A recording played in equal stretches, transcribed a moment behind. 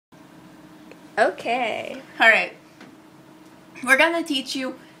Okay. Alright. We're going to teach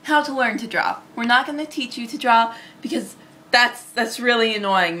you how to learn to draw. We're not going to teach you to draw because that's really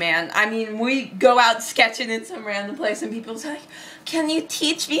annoying, man. I mean, we go out sketching in some random place and people say, can you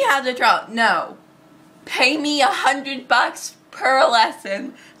teach me how to draw? No. Pay me $100 per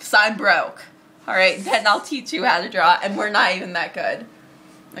lesson because I'm broke. Alright, then I'll teach you how to draw, and we're not even that good.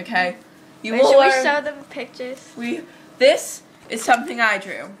 Okay? Should we show them pictures? This is something I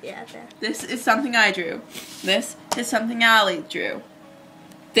drew. Yeah, there. This is something I drew. This is something Allie drew.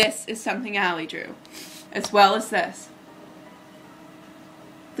 This is something Allie drew. As well as this.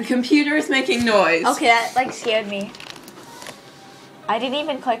 The computer is making noise. Okay, that like scared me. I didn't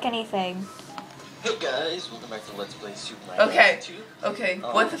even click anything. Hey guys, welcome back to Let's Play Super Mario Okay, 2. okay,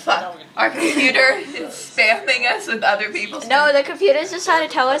 what the fuck? Our computer is spamming us with other people's. No, the computer's just trying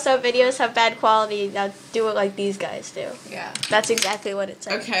to tell us our videos have bad quality. Now do it like these guys do. Yeah. That's exactly what it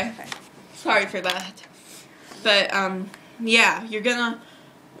says. Okay. Sorry for that. But, yeah, you're gonna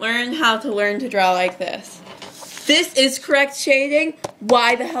learn how to learn to draw like this. This is correct shading.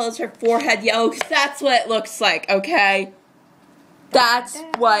 Why the hell is her forehead yellow? Because that's what it looks like, okay? That's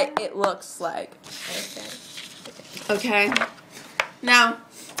what it looks like. Okay. Now,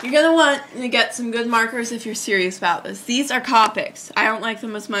 you're going to want to get some good markers if you're serious about this. These are Copics. I don't like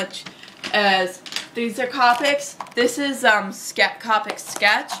them as much as these are Copics. This is Copic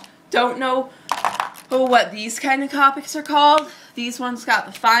Sketch. Don't know what these kind of Copics are called. These ones got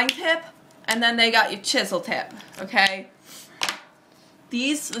the fine tip, and then they got your chisel tip, okay?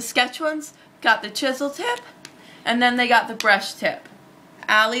 The sketch ones, got the chisel tip, and then they got the brush tip.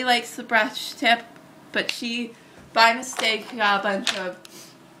 Allie likes the brush tip, but she, by mistake, got a bunch of,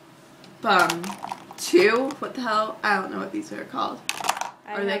 two? What the hell? I don't know what these are called.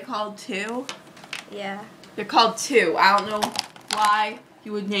 Are they called two? Yeah. They're called two. I don't know why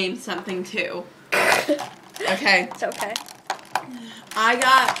you would name something two. Okay. It's okay. I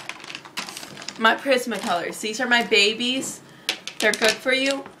got my Prismacolors. These are my babies. They're good for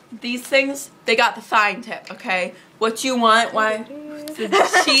you. These things, they got the fine tip, okay? What you want, why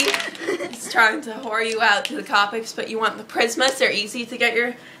the sheet is trying to whore you out to the Copics, but you want the Prismas. They're easy to get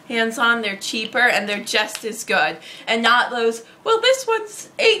your hands on. They're cheaper, and they're just as good. And not those, well, this one's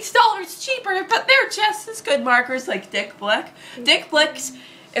 $8 cheaper, but they're just as good markers like Dick Blick. Dick Blick's,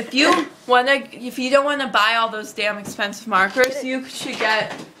 if you don't want to buy all those damn expensive markers, you should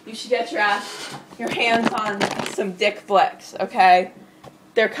get your hands on some Dick Blicks, okay?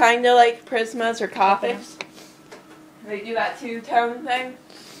 They're kind of like Prismas or Copics. They do that two-tone thing.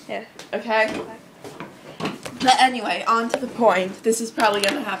 Yeah. Okay? But anyway, on to the point. This is probably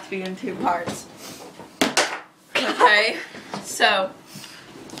going to have to be in 2 parts. Okay? So,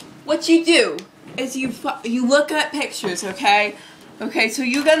 what you do is you look at pictures, okay? Okay, so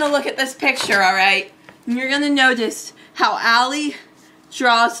you're going to look at this picture, alright? And you're going to notice how Allie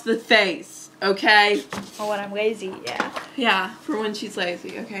draws the face, okay? Or when I'm lazy, yeah. Yeah, for when she's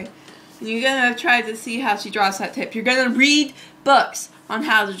lazy, okay? And you're going to try to see how she draws that tip. You're going to read books on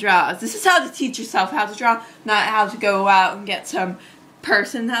how to draw. This is how to teach yourself how to draw, not how to go out and get some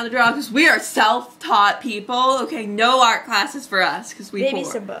person how to draw, because we are self-taught people, okay? No art classes for us, because we Maybe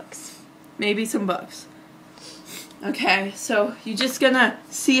poor. some books. Maybe some books. Okay, so you're just going to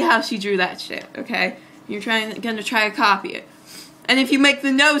see how she drew that shit, okay? You're going to try to copy it. And if you make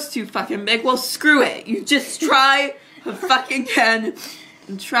the nose too fucking big, well, screw it. You just try fucking again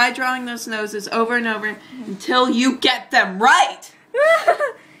and try drawing those noses over and over until you get them right.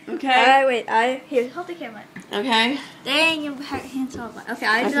 Okay? Wait, here, hold the camera. Okay? Dang, your hands all black. Okay,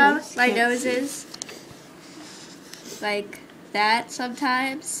 I draw my noses like that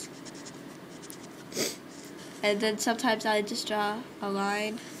sometimes. And then sometimes I just draw a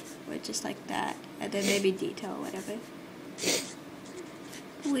line with just like that. And then maybe detail or whatever.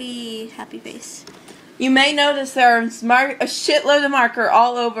 Wee, happy face. You may notice there's a shitload of marker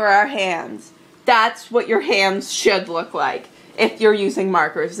all over our hands. That's what your hands should look like if you're using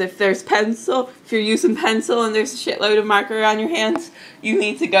markers. If there's pencil, if you're using pencil and there's a shitload of marker on your hands, you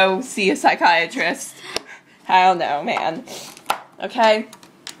need to go see a psychiatrist. I don't know, man. Okay?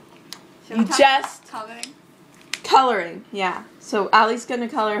 You just... Coloring, yeah. So Allie's going to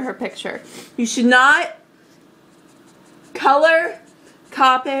color her picture. You should not color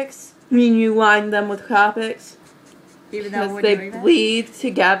Copics when you line them with Copics. Even though we're they doing bleed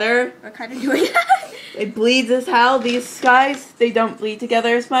together. We're kind of doing that. They bleed as hell. These guys, they don't bleed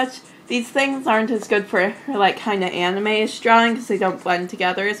together as much. These things aren't as good for like kind of anime-ish drawing because they don't blend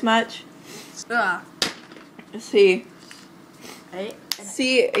together as much. See. Right?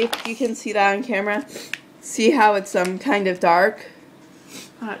 See if you can see that on camera. See how it's kind of dark?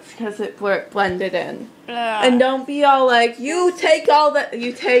 That's because it blended in. And don't be all like, you take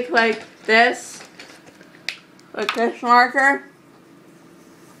like this marker,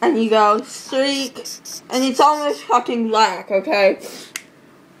 and you go streak, and it's almost fucking black, okay?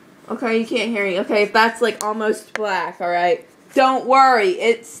 Okay, you can't hear me. Okay, that's like almost black, alright? Don't worry,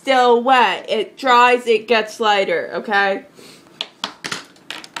 it's still wet. It dries, it gets lighter, okay?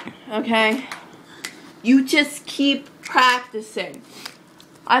 Okay? You just keep practicing.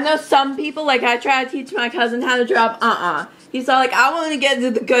 I know some people, like I try to teach my cousin how to draw, He's all like, I want to get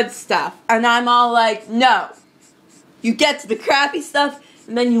to the good stuff. And I'm all like, no. You get to the crappy stuff,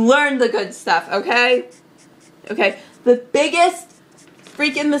 and then you learn the good stuff, okay? Okay, the biggest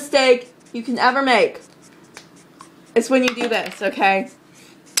freaking mistake you can ever make is when you do this, okay?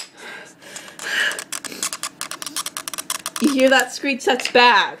 You hear that screech? That's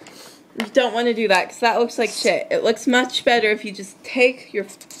bad. You don't want to do that, because that looks like shit. It looks much better if you just take your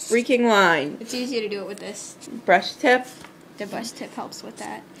freaking line. It's easier to do it with this. Brush tip? The brush tip helps with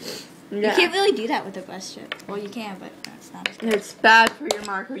that. Yeah. You can't really do that with the brush tip. Well, you can, but that's not as good. It's bad for your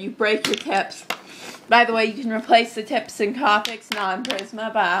marker. You break your tips. By the way, you can replace the tips in Copics, not in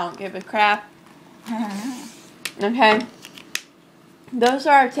Prisma, but I don't give a crap. Okay? Those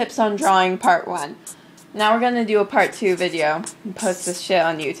are our tips on drawing part 1. Now we're going to do a part 2 video and post this shit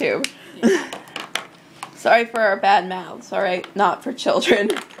on YouTube. Sorry for our bad mouths, alright? Not for children.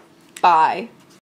 Bye.